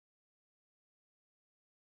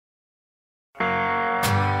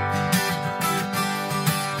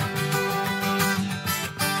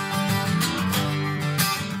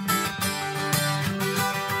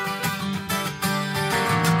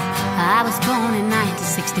born in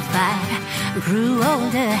 1965. Grew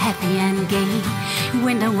older, happy and gay.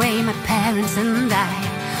 Went away, my parents and I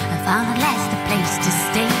found at last a place to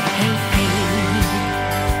stay. Hey, hey.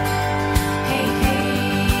 Hey, hey.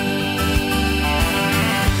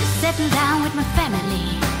 Settled down with my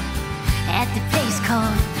family at the place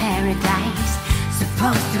called Paradise.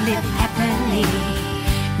 Supposed to live happily,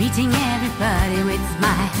 meeting everybody with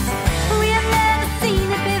smiles. We have never seen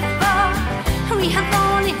it before, we have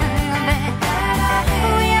only heard of it.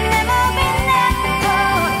 We have never been there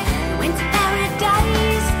before. Went to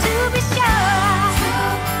paradise to be sure. To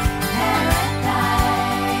paradise.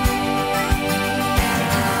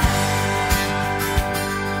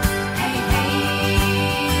 Hey, hey.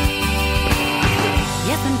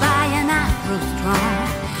 Yes, and by an afro strong,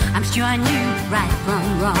 I'm sure I knew right from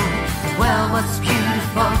wrong. The world was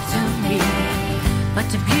beautiful to me, but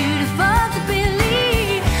too beautiful to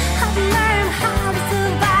believe. I've learned how to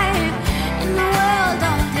survive in a world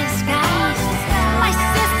of disguise. My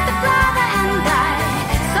sister, brother, and I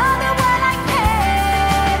saw the world like paradise.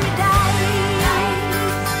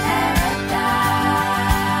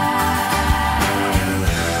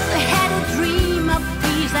 We had a dream of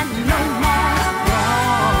peace and no more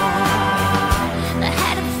war. I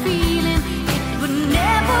had a feeling it would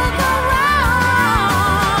never go wrong.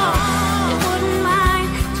 They wouldn't mind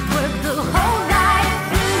to work the whole night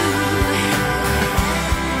through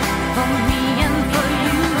for me and for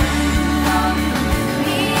you.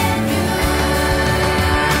 Me and you.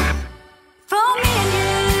 For me and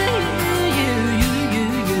you.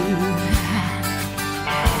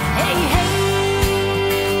 Hey, hey.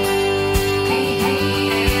 Hey, hey.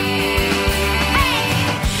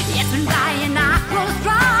 Yes, when by and I grow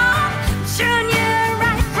strong, sure knew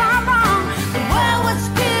right from wrong. The world was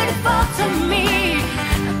beautiful to me,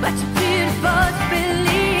 but too beautiful to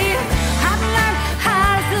believe. I've learned how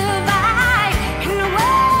to survive in a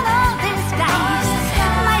world of disguise.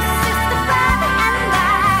 My sister, brother, and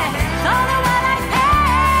I saw the world like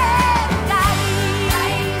paradise.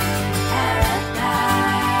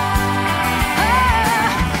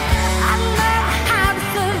 I've learned how to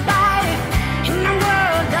survive in a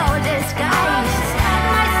world of disguise.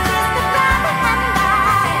 My sister, brother, and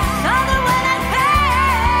I saw the world like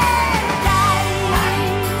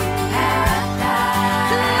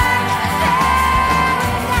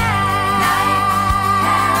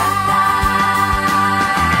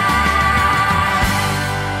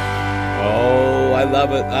Oh, I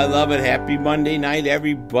love it. I love it. Happy Monday night,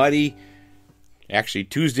 everybody. Actually,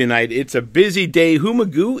 Tuesday night. It's a busy day.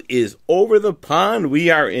 Whomagoo is over the pond. We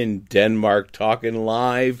are in Denmark talking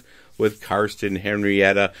live with Carsten,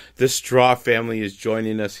 Henrietta. The Straw family is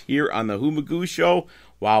joining us here on the Whomagoo Show.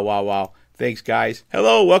 Wow, wow, wow. Thanks, guys.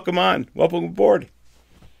 Hello. Welcome on. Welcome aboard.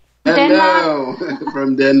 Hello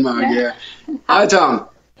from Denmark. Yeah. Hi, Tom.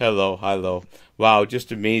 Hello, hello. Wow,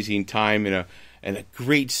 just amazing time and a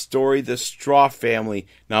great story, the Straw family.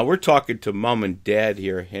 Now, we're talking to Mom and Dad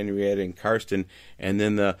here, Henrietta and Carsten, and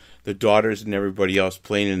then the daughters and everybody else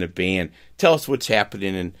playing in the band. Tell us what's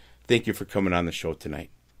happening, and thank you for coming on the show tonight.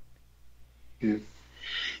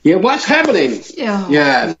 Yeah, what's happening?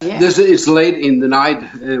 Yeah. It's late in the night.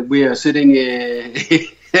 We are sitting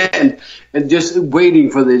and just waiting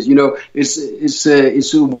for this. You know, it's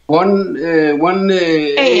 1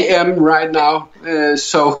 a.m. right now,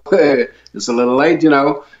 so it's a little late, you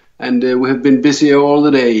know, and we have been busy all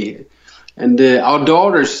the day. And our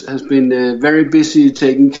daughters has been very busy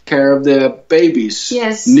taking care of their babies.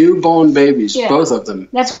 Yes. Newborn babies, both of them.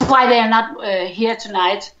 That's why they are not here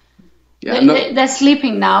tonight. Yeah, they're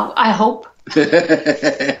sleeping now, I hope.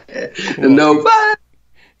 No.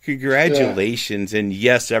 Congratulations. And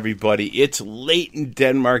yes, everybody, it's late in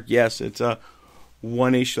Denmark. Yes, it's a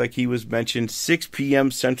 1-ish, like he was mentioned, 6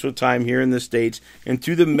 p.m. Central Time here in the States. And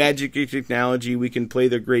through the magic of technology, we can play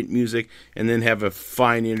the great music and then have a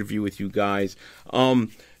fine interview with you guys.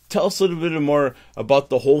 Tell us a little bit more about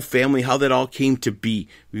the whole family, how that all came to be.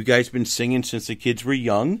 You guys been singing since the kids were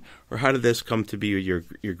young, or how did this come to be with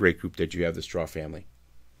your great group that you have, the Straw family?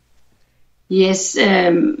 Yes,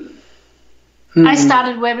 I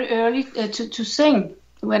started very early to sing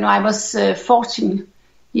when I was 14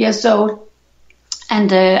 years old.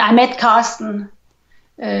 And I met Carsten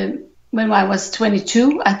when I was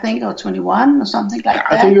 22, I think, or 21 or something like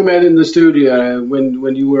that. I think you met in the studio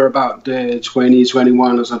when you were about 20,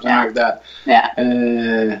 21 or something like that. Yeah.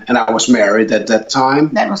 And I was married at that time.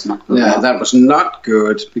 That was not good. Yeah, that was not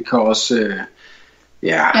good because, And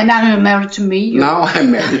now you're married to me. Now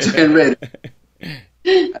I'm married to Henrietta.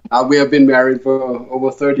 We have been married for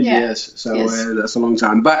over 30 years, so that's a long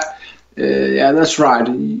time. But Yeah, that's right.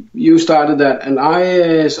 You started that, and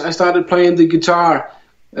I started playing the guitar.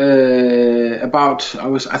 I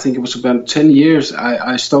think it was about 10 years.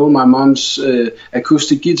 I stole my mom's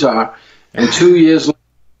acoustic guitar, and 2 years later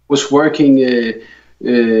I was working,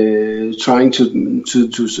 trying to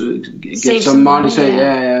get some money.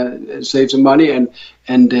 Save some money,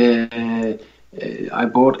 and I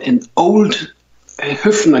bought an old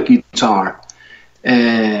Höfner guitar.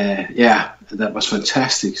 That was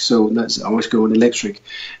fantastic. So I was going electric,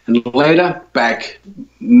 and later,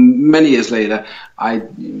 many years later, I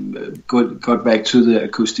got back to the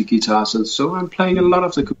acoustic guitars, and so I'm playing a lot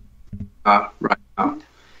of the acoustic guitar right now.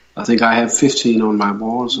 I think I have 15 on my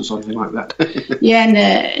walls or something like that. Yeah,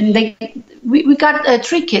 and we got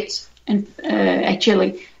 3 kids, and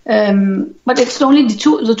actually, but it's only the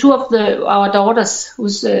two of our daughters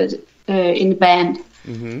who's in the band.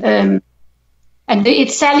 Mm-hmm. And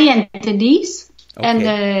it's Sally and Denise, okay. And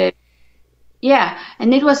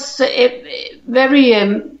and it was very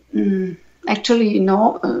actually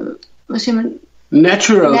natural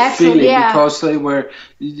feeling, because they were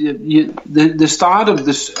the start of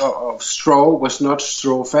this of Straw was not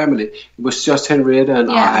Straw family; it was just Henrietta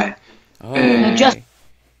and I.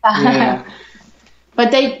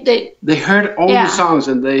 But they heard all the songs,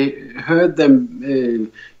 and they heard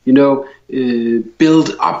them.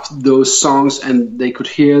 Build up those songs, and they could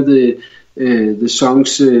hear the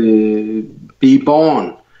songs be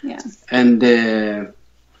born. Yeah. And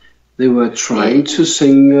they were trying to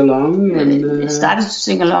sing along, and they started to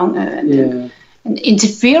sing along, and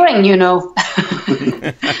interfering,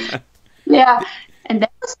 Yeah, and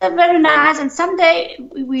that was very nice. And someday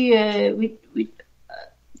we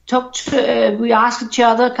talked. We asked each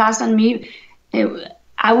other, Carsten and me.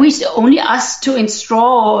 Are we only us two in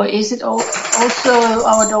Straw, or is it also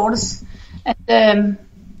our daughters? And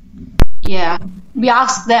we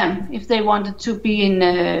asked them if they wanted to be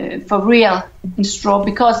in for real in Straw,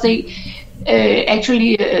 because they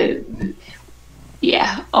actually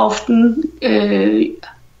often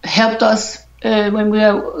helped us when we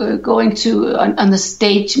were going to on the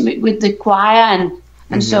stage with the choir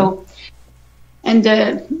and so. And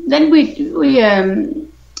then we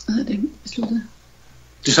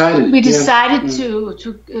decided to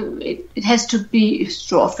it has to be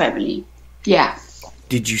Straw family. Yeah.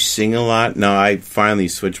 Did you sing a lot? No, I finally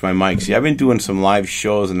switched my mic. See, I've been doing some live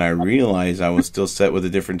shows, and I realized I was still set with a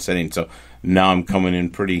different setting. So now I'm coming in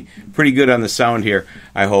pretty good on the sound here,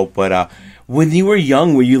 I hope. But when you were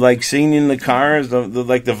young, were you like singing in the cars,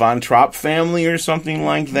 like the Von Trapp family or something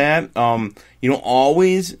like that?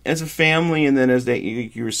 Always as a family, and then as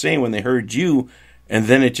you were saying, when they heard you, and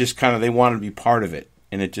then it just kind of, they wanted to be part of it.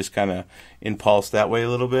 And it just kind of impulsed that way a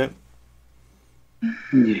little bit?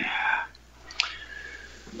 Yeah.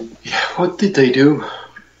 What did they do?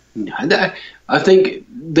 I think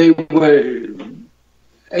they were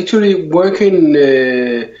actually working,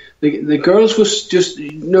 the girls was just,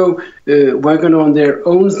 working on their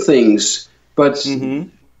own things. But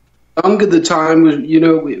longer the time,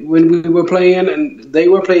 when we were playing, and they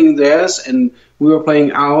were playing theirs, and we were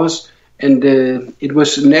playing ours, and it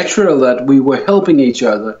was natural that we were helping each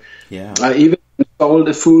other. Yeah. I even installed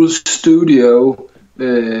a full studio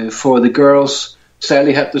for the girls.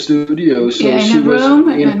 Sally had the studio, so she was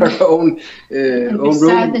in her own room.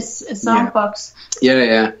 Beside this sound box.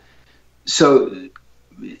 Yeah. So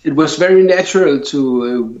it was very natural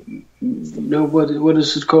to, what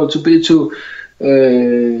is it called? To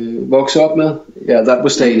vox up med. Yeah, that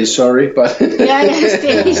was Danish, sorry. But it's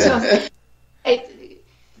Danish. So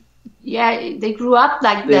they grew up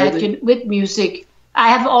like that with music. I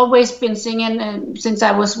have always been singing since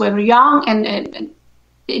I was very young, and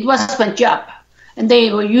it was my job. And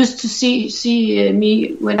they were used to see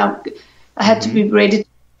me when I had to be ready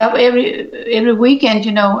up every weekend,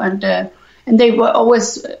 and they were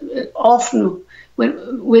always often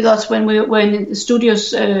with us when we were in the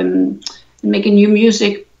studios making new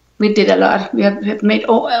music. We did a lot. We have made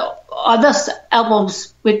other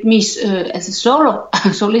albums with me as a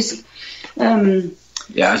solist.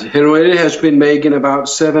 Henriette has been making about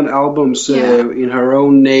 7 albums in her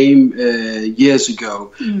own name years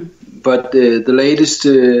ago. But the latest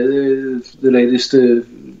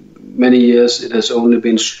many years, it has only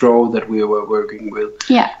been Straw that we were working with.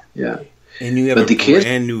 Yeah. And you have a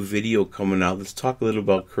brand new video coming out. Let's talk a little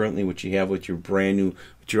about currently what you have with your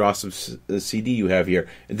your awesome CD you have here,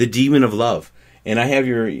 The Demon of Love. And I have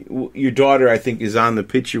your daughter, I think, is on the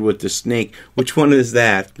picture with the snake. Which one is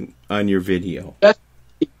that on your video?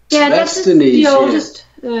 That's Denise. The oldest.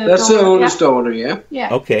 That's the oldest daughter. Yeah.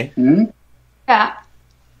 Okay. Mm-hmm. Yeah.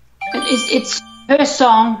 It's her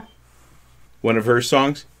song. One of her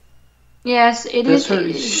songs? Yes, it is.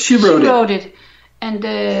 She wrote it. And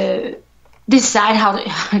decide how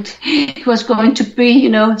it was going to be. You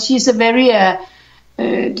know, she's a very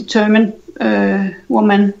determined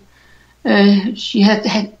woman. She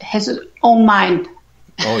has her own mind.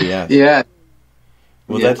 Oh, yeah. Yeah.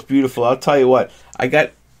 Well, that's beautiful. I'll tell you what. I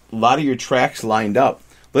got a lot of your tracks lined up.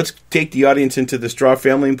 Let's take the audience into the Straw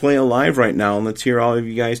family and play live right now, and let's hear all of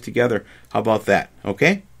you guys together. How about that?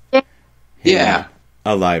 Okay? Yeah.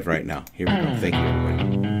 Alive right now. Here we go. Thank you,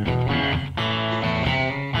 everybody.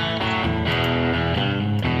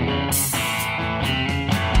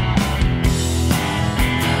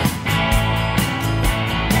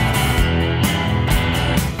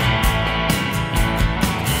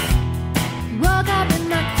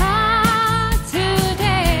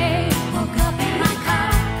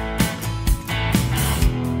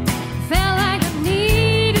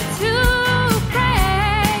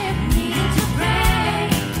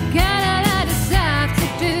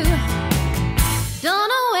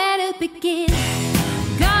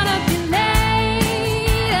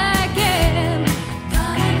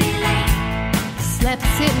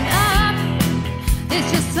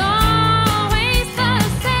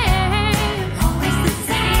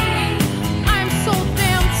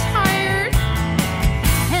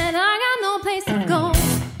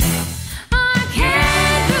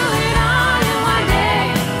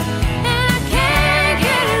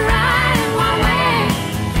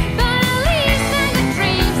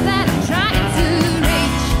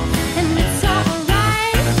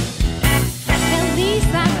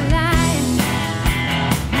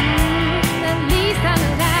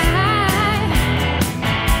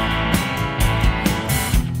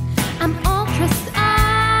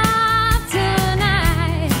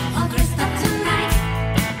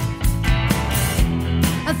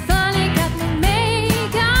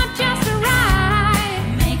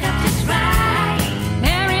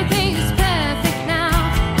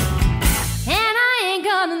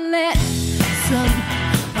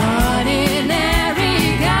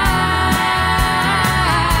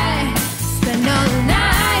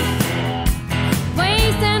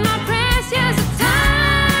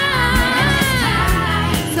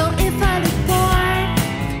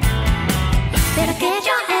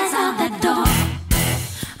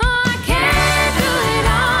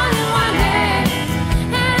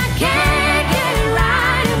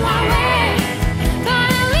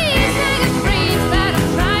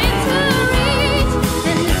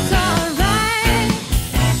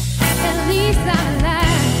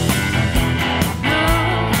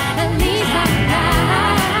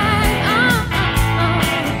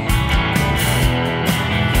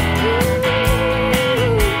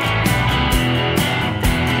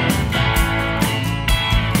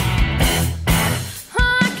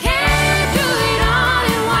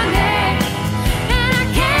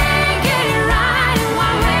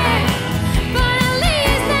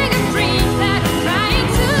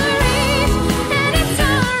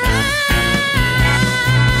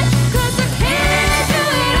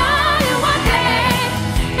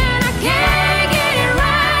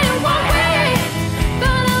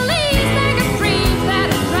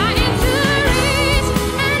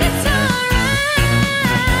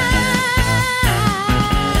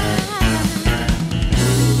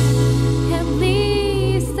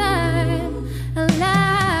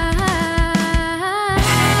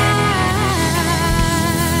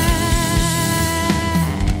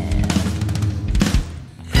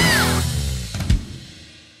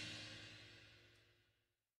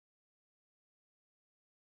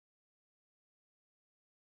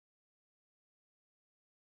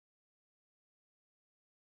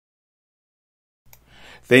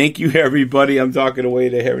 Thank you, everybody. I'm talking away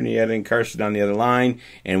to Henrietta and Carsten on the other line,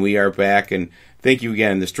 and we are back. And thank you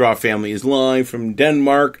again. The Straw family is live from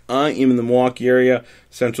Denmark. I am in the Milwaukee area,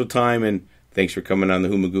 Central Time, and thanks for coming on the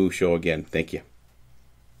Whomagoo show again. Thank you.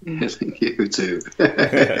 Yes, thank you, too.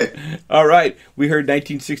 All right. We heard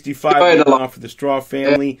 1965 off of the Straw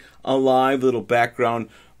family, Alive, little background,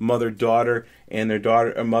 mother-daughter, and their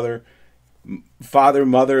daughter, father,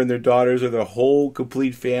 mother, and their daughters are the whole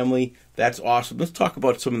complete family. That's awesome. Let's talk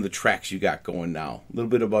about some of the tracks you got going now. A little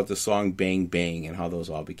bit about the song Bang Bang and how those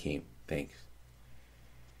all became. Thanks.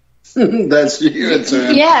 That's your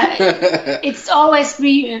turn. Yeah, it's always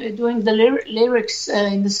me doing the lyrics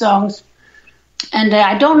in the songs. And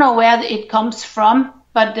I don't know where it comes from,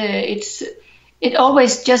 but it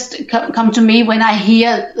always just come to me when I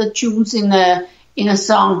hear the tunes in a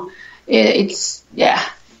song. It's